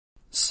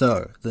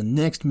So, the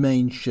next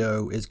main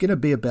show is going to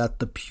be about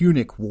the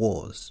Punic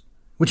Wars,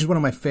 which is one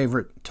of my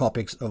favorite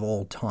topics of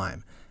all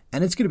time.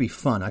 And it's going to be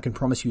fun, I can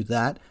promise you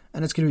that.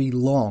 And it's going to be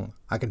long,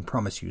 I can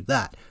promise you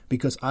that.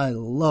 Because I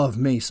love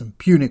me some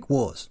Punic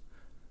Wars.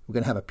 We're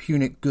going to have a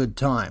Punic good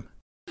time.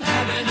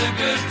 Having a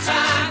good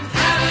time,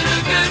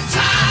 having a good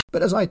time.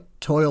 But as I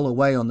toil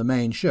away on the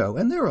main show,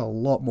 and there are a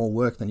lot more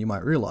work than you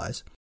might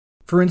realize,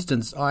 for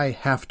instance, I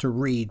have to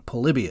read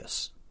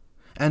Polybius.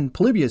 And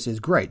Polybius is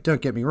great,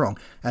 don't get me wrong,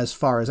 as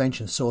far as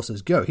ancient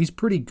sources go. He's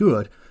pretty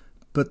good,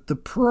 but the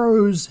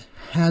prose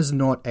has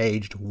not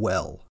aged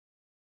well.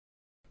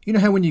 You know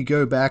how when you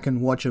go back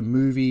and watch a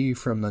movie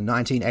from the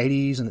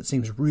 1980s and it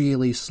seems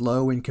really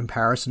slow in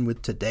comparison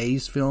with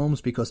today's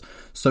films because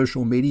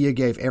social media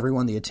gave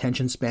everyone the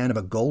attention span of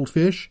a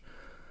goldfish?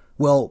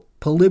 Well,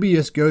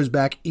 Polybius goes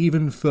back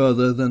even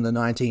further than the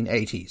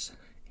 1980s.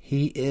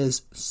 He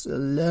is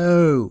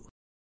slow.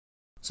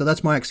 So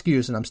that's my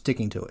excuse and I'm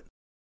sticking to it.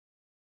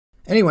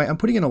 Anyway, I'm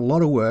putting in a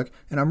lot of work,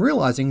 and I'm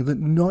realizing that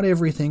not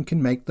everything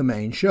can make the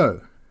main show,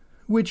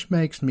 which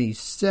makes me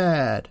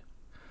sad.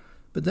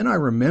 But then I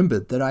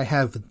remembered that I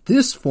have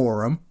this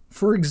forum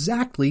for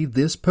exactly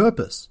this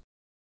purpose.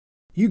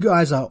 You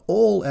guys are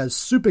all as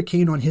super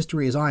keen on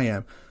history as I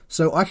am,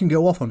 so I can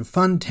go off on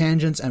fun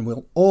tangents and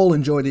we'll all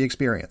enjoy the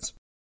experience.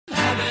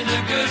 Having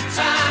a good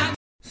time.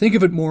 Think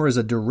of it more as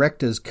a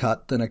director's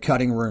cut than a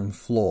cutting room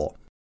floor.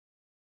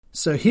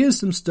 So here's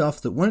some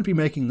stuff that won't be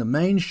making the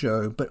main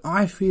show, but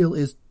I feel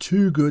is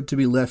too good to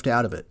be left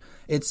out of it.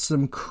 It's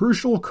some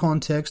crucial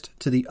context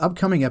to the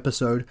upcoming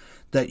episode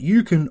that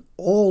you can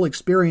all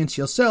experience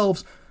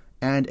yourselves,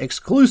 and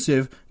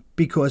exclusive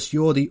because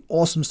you're the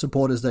awesome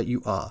supporters that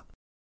you are.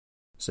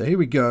 So here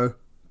we go,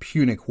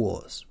 Punic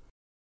Wars.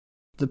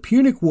 The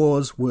Punic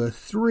Wars were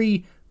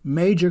 3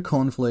 major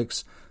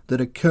conflicts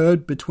that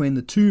occurred between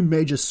the 2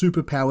 major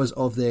superpowers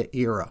of their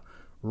era,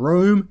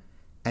 Rome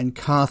and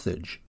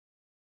Carthage.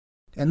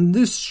 And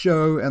this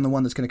show, and the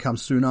one that's going to come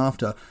soon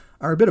after,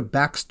 are a bit of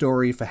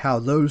backstory for how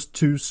those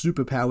 2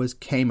 superpowers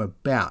came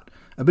about.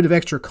 A bit of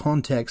extra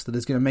context that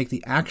is going to make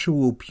the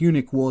actual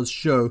Punic Wars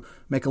show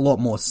make a lot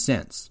more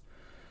sense.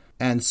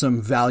 And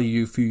some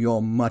value for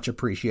your much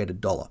appreciated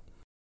dollar.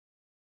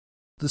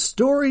 The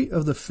story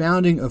of the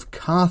founding of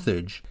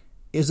Carthage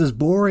is as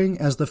boring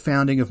as the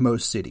founding of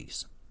most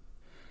cities.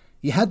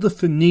 You had the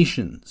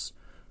Phoenicians,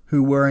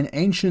 who were an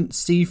ancient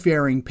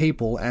seafaring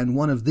people and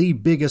one of the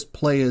biggest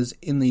players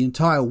in the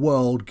entire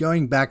world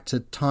going back to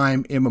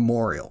time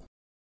immemorial.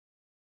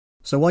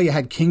 So while you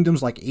had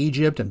kingdoms like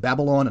Egypt and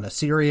Babylon and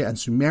Assyria and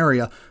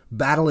Sumeria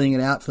battling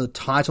it out for the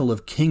title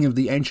of king of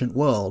the ancient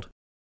world,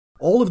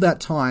 all of that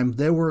time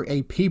there were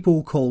a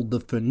people called the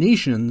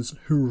Phoenicians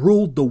who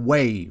ruled the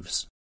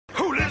waves.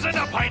 Who lives in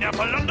a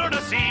pineapple under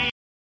the sea?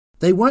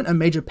 They weren't a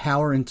major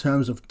power in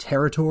terms of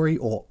territory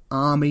or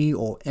army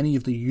or any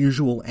of the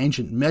usual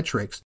ancient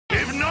metrics.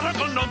 If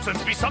nautical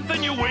nonsense be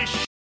something you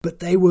wish. But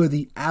they were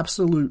the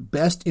absolute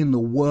best in the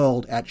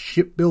world at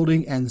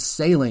shipbuilding and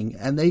sailing,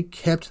 and they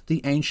kept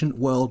the ancient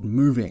world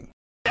moving.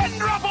 Then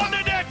drop on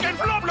the deck and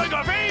flop like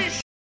a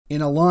fish!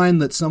 In a line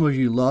that some of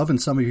you love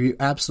and some of you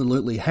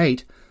absolutely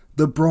hate,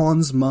 the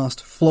bronze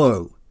must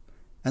flow.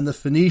 And the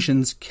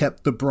Phoenicians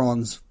kept the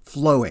bronze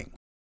flowing.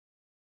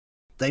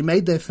 They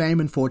made their fame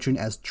and fortune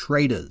as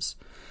traders.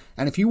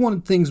 And if you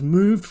wanted things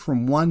moved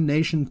from one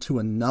nation to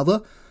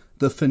another,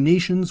 the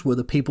Phoenicians were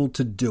the people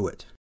to do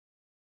it.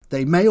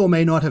 They may or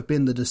may not have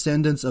been the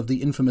descendants of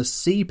the infamous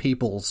Sea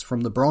Peoples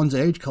from the Bronze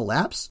Age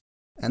collapse,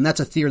 and that's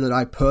a theory that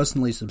I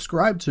personally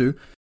subscribe to,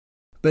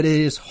 but it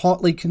is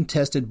hotly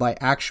contested by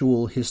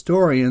actual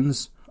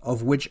historians,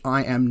 of which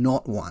I am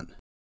not one.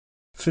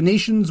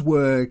 Phoenicians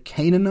were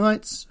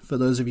Canaanites, for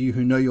those of you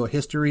who know your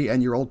history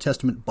and your Old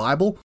Testament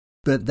Bible,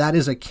 but that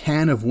is a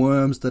can of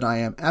worms that I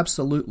am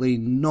absolutely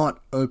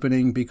not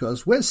opening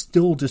because we're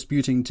still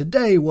disputing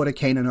today what a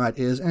Canaanite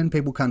is, and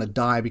people kind of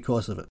die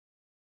because of it.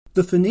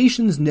 The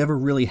Phoenicians never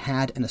really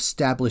had an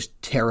established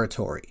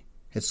territory.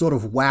 It sort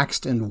of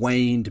waxed and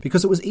waned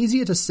because it was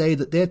easier to say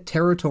that their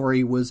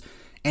territory was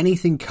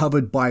anything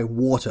covered by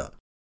water.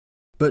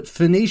 But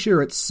Phoenicia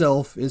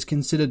itself is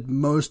considered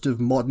most of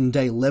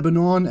modern-day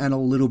Lebanon and a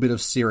little bit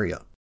of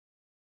Syria.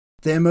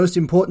 Their most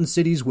important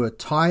cities were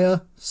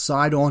Tyre,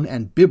 Sidon,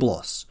 and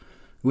Byblos,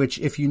 which,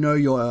 if you know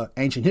your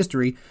ancient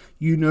history,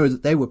 you know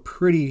that they were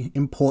pretty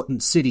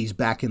important cities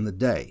back in the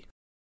day.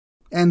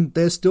 And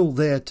they're still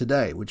there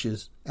today, which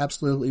is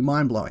absolutely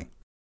mind-blowing.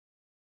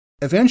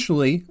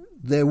 Eventually,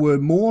 there were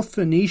more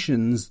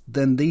Phoenicians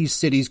than these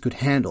cities could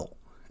handle,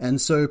 and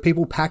so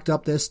people packed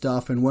up their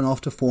stuff and went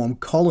off to form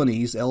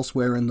colonies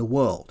elsewhere in the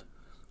world.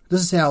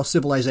 This is how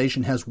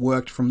civilization has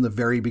worked from the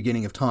very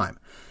beginning of time.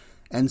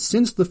 And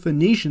since the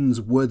Phoenicians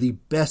were the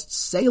best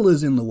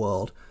sailors in the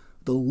world,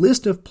 the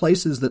list of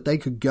places that they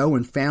could go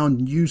and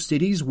found new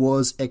cities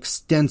was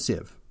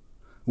extensive.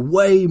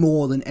 Way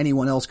more than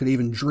anyone else could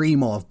even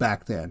dream of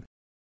back then.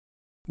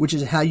 Which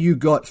is how you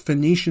got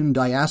Phoenician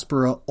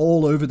diaspora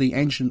all over the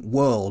ancient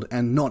world,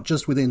 and not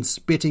just within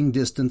spitting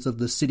distance of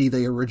the city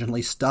they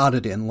originally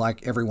started in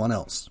like everyone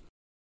else.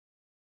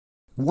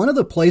 One of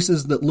the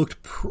places that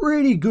looked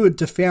pretty good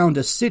to found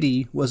a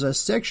city was a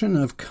section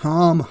of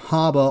calm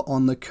harbour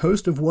on the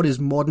coast of what is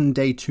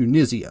modern-day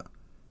Tunisia.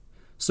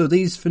 So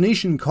these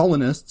Phoenician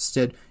colonists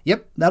said,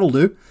 yep, that'll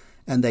do,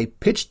 and they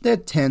pitched their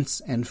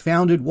tents and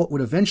founded what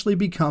would eventually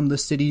become the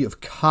city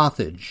of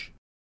Carthage.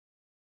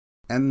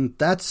 And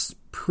that's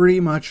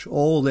pretty much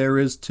all there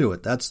is to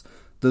it. That's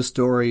the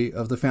story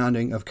of the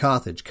founding of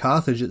Carthage.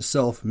 Carthage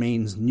itself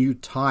means New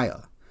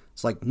Tyre.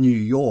 It's like New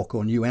York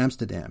or New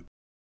Amsterdam.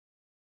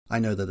 I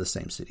know they're the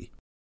same city.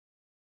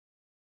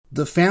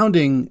 The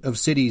founding of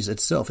cities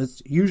itself,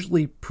 it's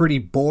usually pretty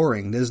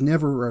boring. There's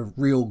never a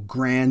real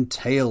grand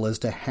tale as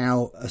to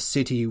how a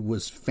city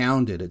was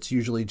founded. It's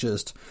usually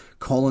just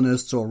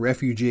colonists or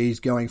refugees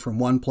going from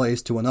one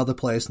place to another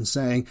place and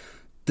saying,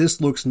 this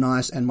looks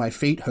nice and my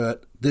feet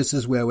hurt, this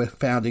is where we're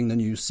founding the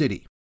new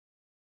city.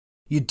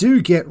 You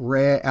do get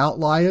rare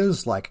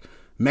outliers like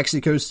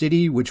Mexico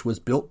City, which was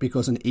built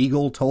because an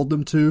eagle told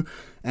them to,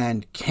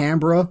 and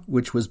Canberra,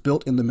 which was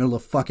built in the middle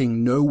of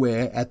fucking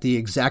nowhere at the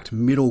exact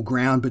middle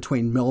ground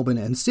between Melbourne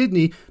and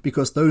Sydney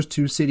because those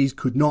two cities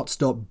could not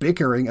stop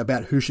bickering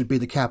about who should be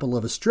the capital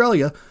of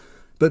Australia.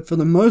 But for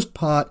the most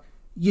part,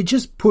 you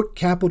just put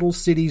capital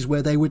cities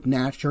where they would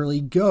naturally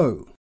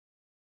go.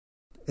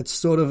 It's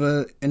sort of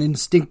an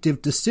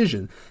instinctive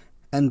decision,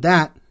 and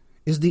that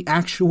is the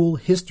actual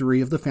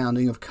history of the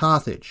founding of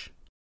Carthage,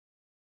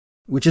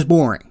 which is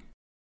boring.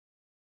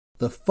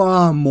 The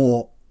far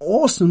more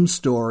awesome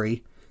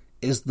story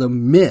is the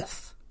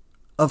myth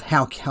of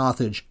how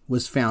Carthage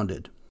was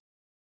founded.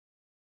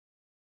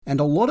 And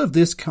a lot of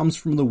this comes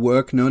from the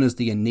work known as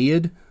the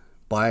Aeneid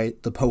by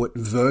the poet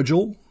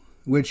Virgil,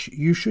 which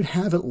you should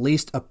have at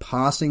least a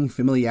passing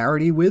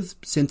familiarity with,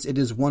 since it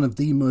is one of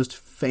the most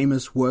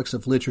famous works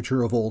of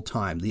literature of all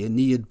time, the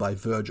Aeneid by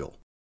Virgil.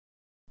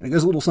 And it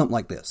goes a little something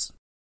like this.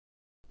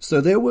 So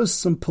there was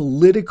some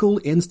political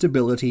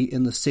instability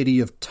in the city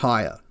of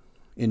Tyre,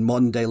 in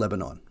modern-day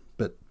Lebanon,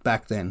 but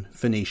back then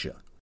Phoenicia.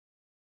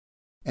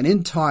 And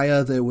in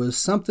Tyre there was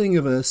something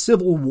of a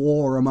civil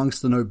war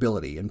amongst the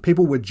nobility, and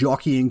people were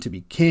jockeying to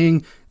be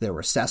king, there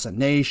were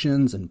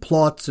assassinations and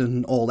plots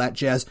and all that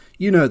jazz.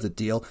 You know the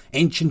deal,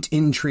 ancient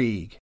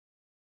intrigue.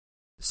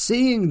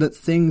 Seeing that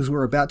things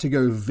were about to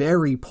go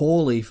very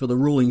poorly for the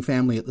ruling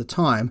family at the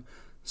time,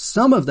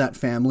 some of that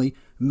family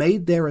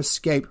made their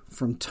escape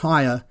from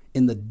Tyre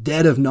in the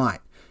dead of night,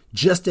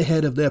 just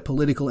ahead of their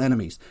political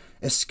enemies,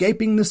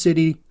 escaping the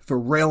city for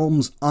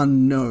realms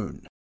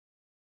unknown.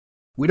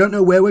 We don't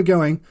know where we're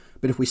going,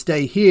 but if we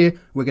stay here,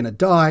 we're going to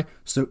die,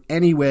 so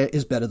anywhere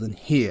is better than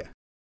here.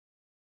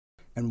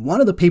 And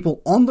one of the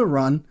people on the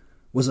run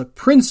was a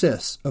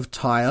princess of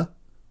Tyre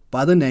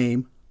by the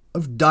name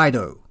of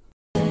Dido.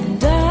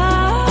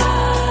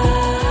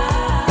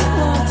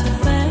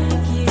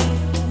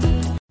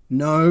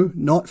 No,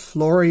 not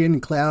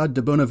Florian Cloud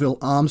de Bonneville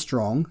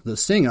Armstrong, the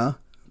singer,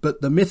 but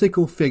the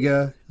mythical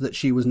figure that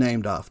she was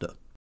named after.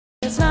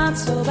 It's not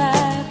so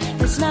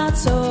bad, it's not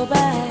so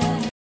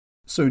bad.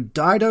 So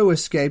Dido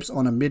escapes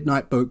on a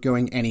midnight boat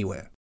going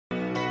anywhere.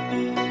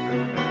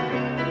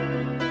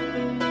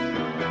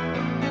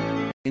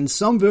 In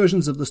some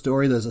versions of the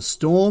story there's a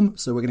storm,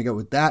 so we're going to go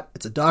with that.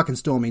 It's a dark and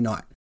stormy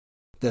night.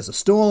 There's a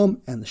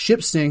storm, and the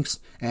ship sinks,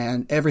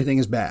 and everything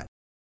is bad.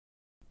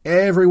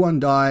 Everyone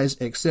dies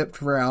except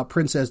for our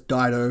Princess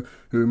Dido,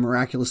 who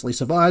miraculously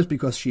survives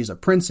because she's a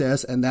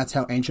princess, and that's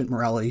how ancient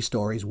morality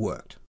stories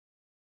worked.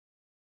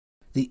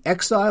 The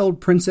exiled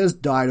Princess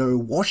Dido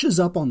washes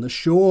up on the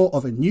shore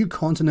of a new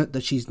continent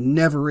that she's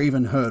never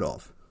even heard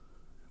of.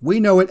 We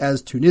know it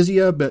as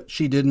Tunisia, but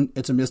she didn't.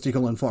 It's a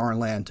mystical and foreign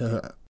land to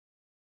her.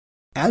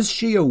 As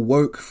she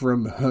awoke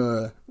from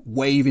her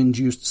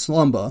wave-induced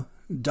slumber,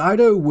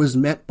 Dido was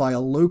met by a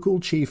local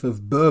chief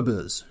of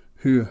Berbers,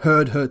 who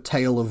heard her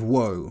tale of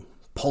woe.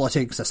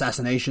 Politics,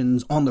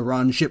 assassinations, on the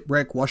run,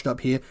 shipwreck, washed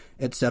up here,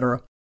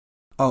 etc.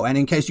 Oh, and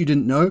in case you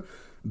didn't know,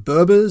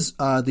 Berbers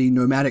are the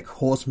nomadic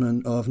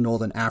horsemen of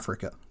northern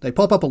Africa. They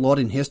pop up a lot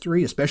in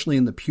history, especially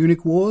in the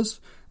Punic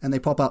Wars, and they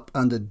pop up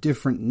under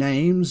different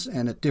names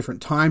and at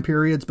different time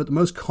periods, but the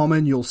most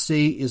common you'll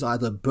see is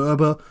either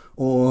Berber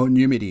or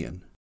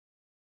Numidian.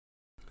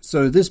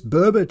 So this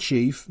Berber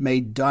chief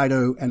made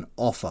Dido an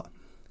offer.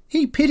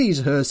 He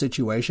pities her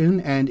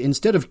situation, and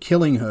instead of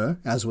killing her,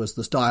 as was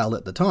the style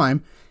at the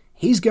time,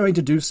 he's going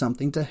to do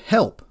something to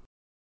help.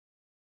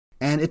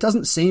 And it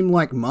doesn't seem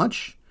like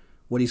much,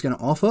 what he's going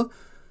to offer,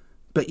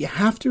 but you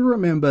have to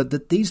remember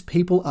that these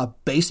people are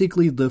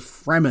basically the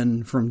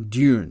Fremen from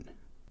Dune.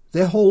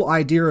 Their whole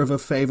idea of a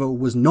favour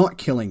was not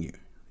killing you.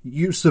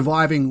 You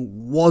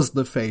surviving was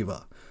the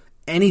favour.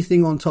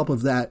 Anything on top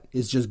of that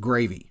is just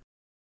gravy.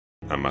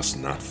 I must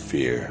not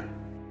fear.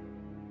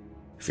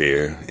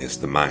 Fear is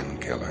the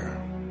mind killer.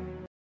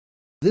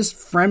 This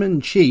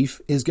Fremen chief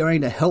is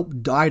going to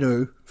help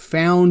Dido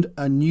found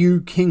a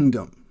new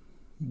kingdom,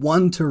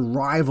 one to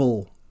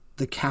rival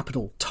the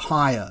capital,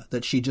 Tyre,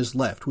 that she just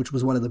left, which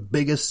was one of the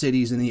biggest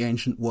cities in the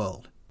ancient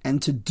world. And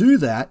to do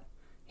that,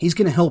 he's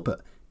going to help her.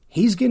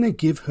 He's going to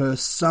give her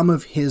some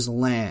of his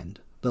land,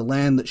 the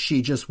land that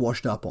she just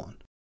washed up on.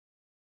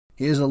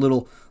 Here's a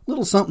little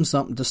something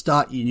something to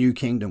start your new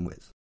kingdom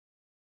with.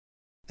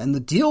 And the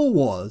deal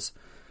was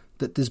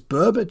that this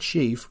Berber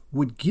chief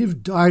would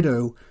give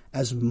Dido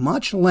as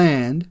much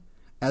land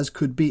as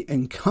could be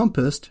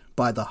encompassed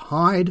by the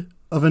hide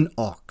of an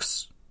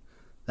ox.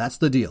 That's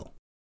the deal.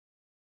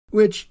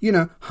 Which,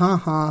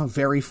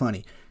 very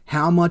funny.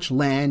 How much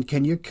land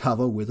can you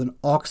cover with an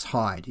ox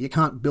hide? You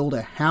can't build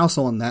a house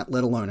on that,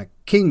 let alone a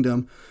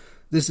kingdom.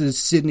 This is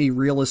Sydney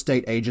real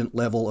estate agent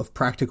level of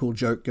practical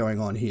joke going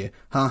on here.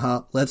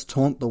 Let's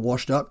taunt the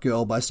washed up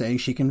girl by saying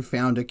she can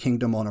found a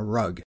kingdom on a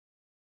rug.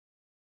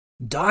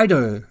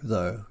 Dido,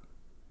 though,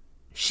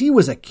 she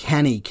was a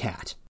canny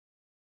cat.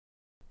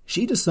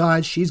 She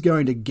decides she's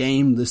going to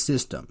game the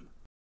system.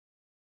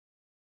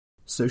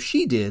 So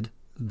she did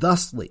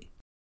thusly.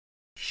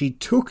 She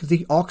took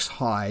the ox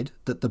hide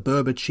that the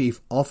Berber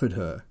chief offered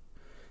her,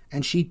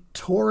 and she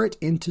tore it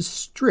into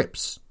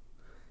strips,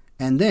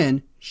 and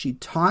then she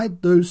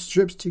tied those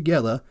strips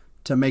together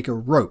to make a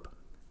rope.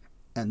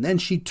 And then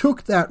she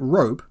took that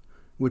rope,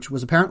 which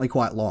was apparently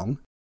quite long,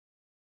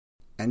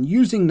 and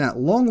using that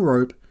long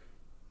rope,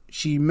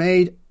 she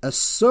made a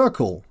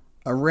circle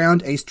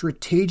around a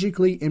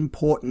strategically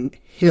important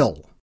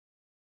hill.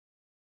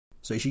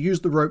 So she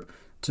used the rope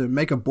to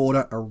make a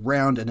border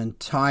around an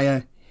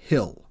entire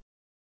hill.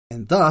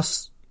 And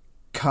thus,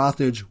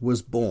 Carthage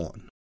was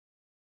born.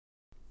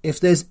 If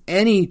there's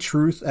any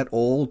truth at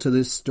all to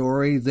this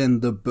story, then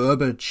the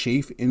Berber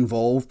chief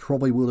involved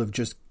probably would have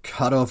just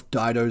cut off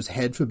Dido's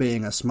head for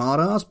being a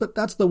smartass, but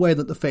that's the way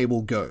that the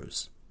fable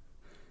goes.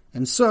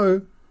 And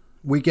so,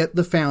 we get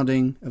the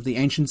founding of the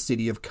ancient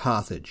city of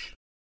Carthage.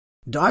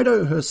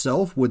 Dido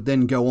herself would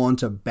then go on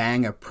to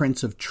bang a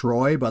prince of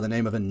Troy by the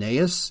name of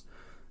Aeneas,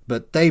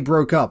 but they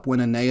broke up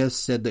when Aeneas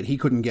said that he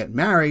couldn't get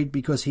married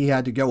because he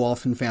had to go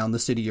off and found the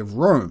city of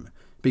Rome,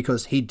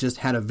 because he'd just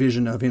had a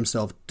vision of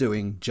himself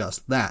doing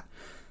just that.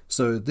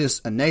 So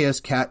this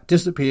Aeneas cat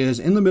disappears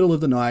in the middle of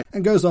the night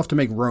and goes off to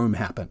make Rome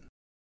happen.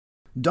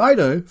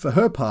 Dido, for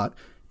her part,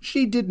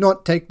 she did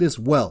not take this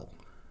well.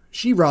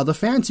 She rather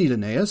fancied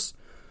Aeneas,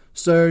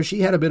 so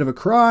she had a bit of a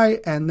cry,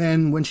 and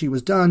then when she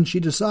was done, she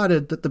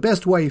decided that the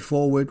best way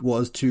forward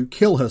was to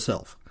kill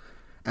herself,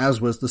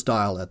 as was the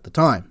style at the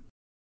time.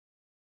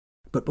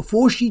 But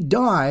before she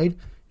died,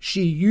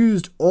 she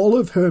used all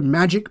of her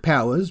magic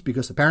powers,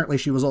 because apparently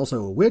she was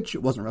also a witch.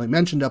 It wasn't really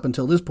mentioned up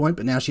until this point,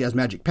 but now she has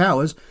magic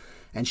powers,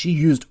 and she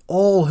used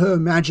all her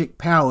magic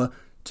power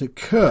to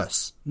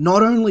curse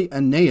not only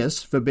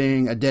Aeneas for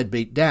being a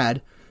deadbeat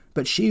dad,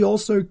 but she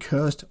also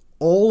cursed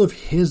all of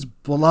his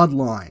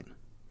bloodline.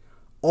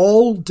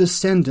 All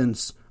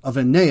descendants of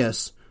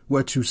Aeneas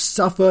were to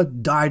suffer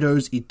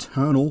Dido's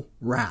eternal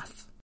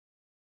wrath.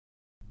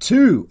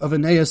 2 of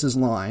Aeneas's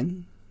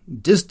line,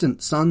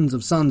 distant sons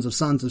of sons of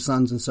sons of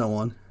sons and so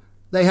on,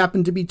 they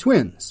happened to be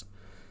twins,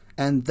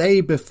 and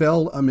they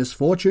befell a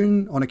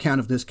misfortune on account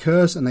of this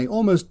curse, and they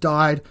almost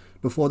died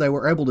before they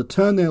were able to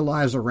turn their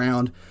lives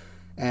around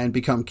and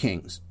become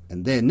kings.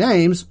 And their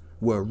names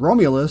were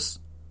Romulus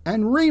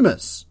and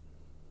Remus.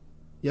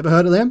 You ever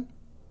heard of them?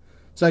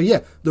 So yeah,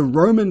 the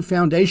Roman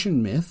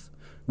foundation myth,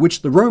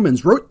 which the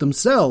Romans wrote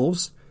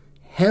themselves,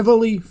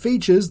 heavily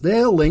features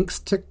their links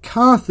to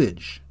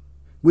Carthage,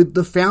 with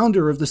the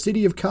founder of the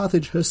city of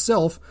Carthage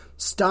herself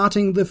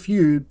starting the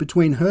feud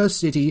between her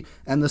city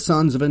and the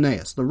sons of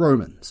Aeneas, the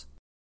Romans.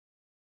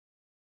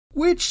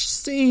 Which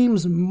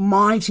seems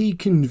mighty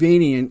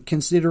convenient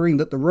considering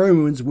that the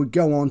Romans would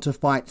go on to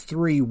fight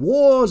 3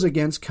 wars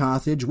against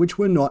Carthage which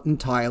were not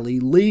entirely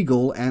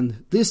legal,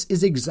 and this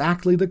is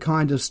exactly the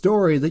kind of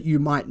story that you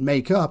might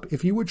make up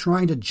if you were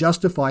trying to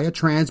justify a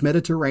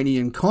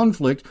trans-Mediterranean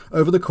conflict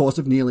over the course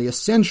of nearly a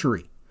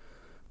century.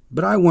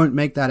 But I won't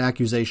make that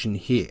accusation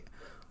here.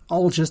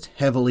 I'll just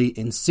heavily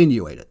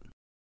insinuate it.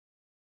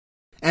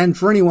 And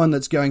for anyone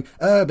that's going,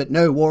 but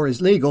no war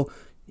is legal,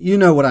 you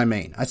know what I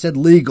mean. I said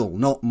legal,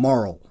 not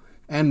moral.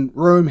 And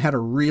Rome had a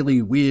really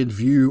weird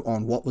view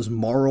on what was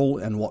moral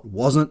and what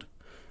wasn't.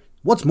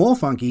 What's more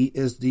funky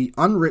is the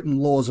unwritten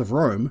laws of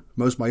Rome,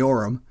 Mos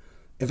Maiorum,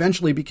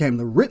 eventually became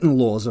the written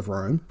laws of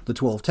Rome, the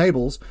 12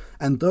 Tables,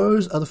 and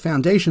those are the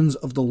foundations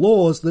of the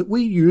laws that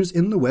we use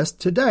in the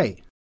West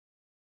today.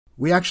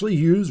 We actually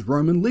use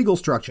Roman legal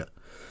structure.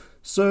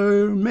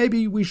 So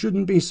maybe we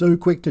shouldn't be so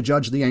quick to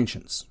judge the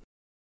ancients.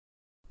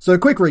 So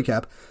quick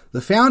recap,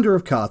 the founder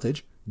of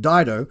Carthage,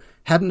 Dido,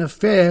 had an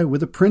affair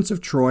with a prince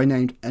of Troy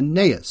named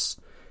Aeneas,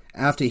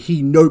 after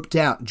he noped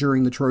out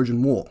during the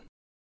Trojan War.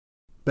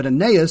 But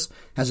Aeneas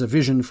has a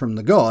vision from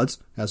the gods,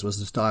 as was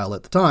the style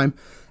at the time,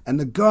 and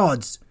the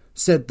gods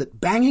said that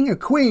banging a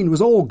queen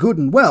was all good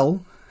and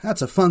well,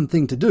 that's a fun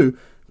thing to do,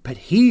 but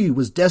he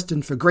was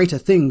destined for greater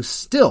things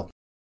still.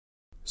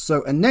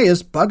 So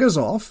Aeneas buggers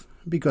off,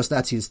 because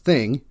that's his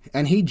thing,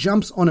 and he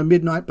jumps on a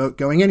midnight boat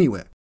going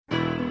anywhere.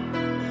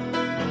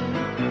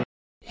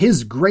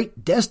 His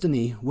great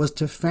destiny was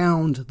to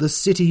found the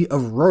city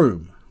of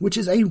Rome, which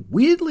is a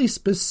weirdly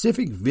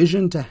specific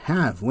vision to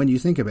have when you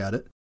think about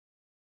it.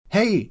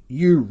 Hey,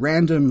 you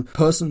random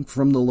person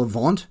from the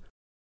Levant,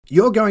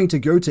 you're going to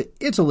go to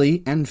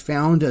Italy and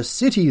found a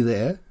city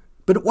there,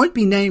 But it won't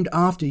be named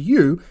after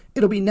you,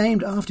 it'll be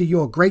named after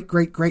your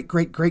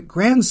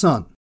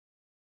great-great-great-great-great-grandson.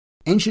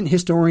 Ancient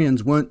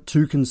historians weren't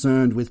too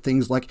concerned with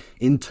things like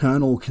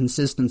internal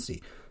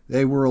consistency.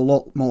 They were a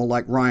lot more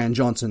like Ryan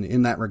Johnson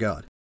in that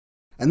regard.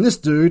 And this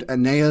dude,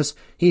 Aeneas,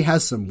 he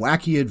has some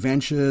wacky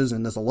adventures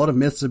and there's a lot of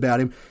myths about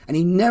him, and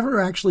he never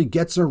actually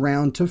gets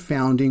around to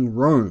founding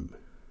Rome.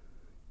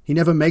 He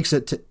never makes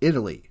it to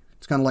Italy.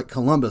 It's kind of like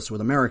Columbus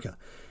with America.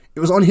 It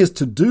was on his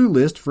to-do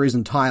list for his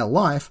entire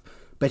life,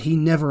 but he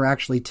never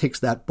actually ticks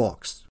that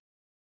box.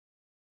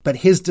 But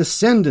his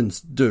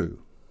descendants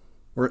do.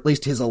 Or at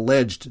least his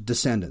alleged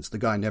descendants. The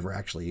guy never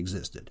actually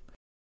existed.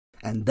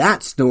 And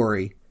that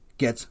story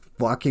gets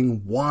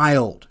fucking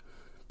wild.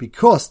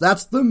 Because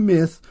that's the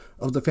myth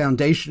of the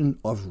foundation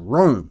of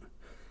Rome.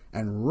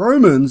 And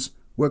Romans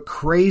were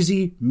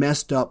crazy,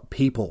 messed up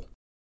people.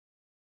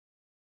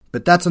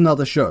 But that's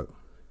another show.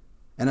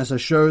 And as a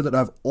show that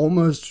I've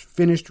almost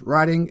finished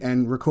writing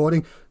and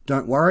recording,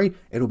 don't worry,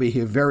 it'll be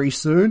here very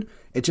soon.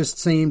 It just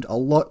seemed a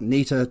lot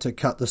neater to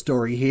cut the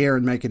story here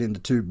and make it into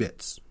 2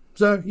 bits.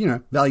 So,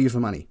 value for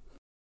money.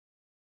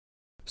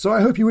 So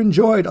I hope you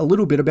enjoyed a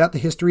little bit about the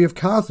history of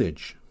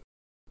Carthage.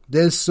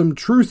 There's some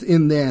truth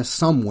in there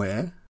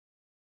somewhere,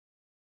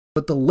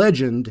 but the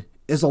legend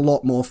is a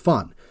lot more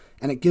fun,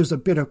 and it gives a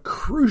bit of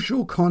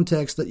crucial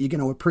context that you're going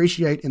to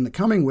appreciate in the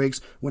coming weeks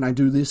when I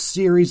do this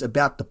series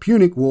about the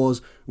Punic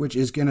Wars, which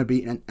is going to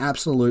be an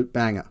absolute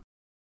banger.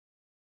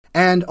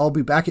 And I'll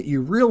be back at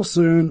you real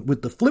soon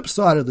with the flip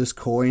side of this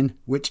coin,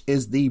 which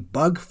is the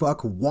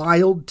bugfuck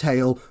wild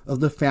tale of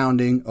the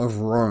founding of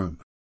Rome.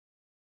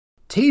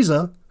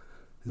 Teaser,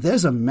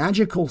 there's a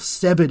magical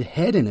severed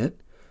head in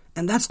it,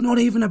 and that's not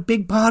even a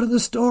big part of the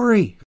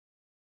story.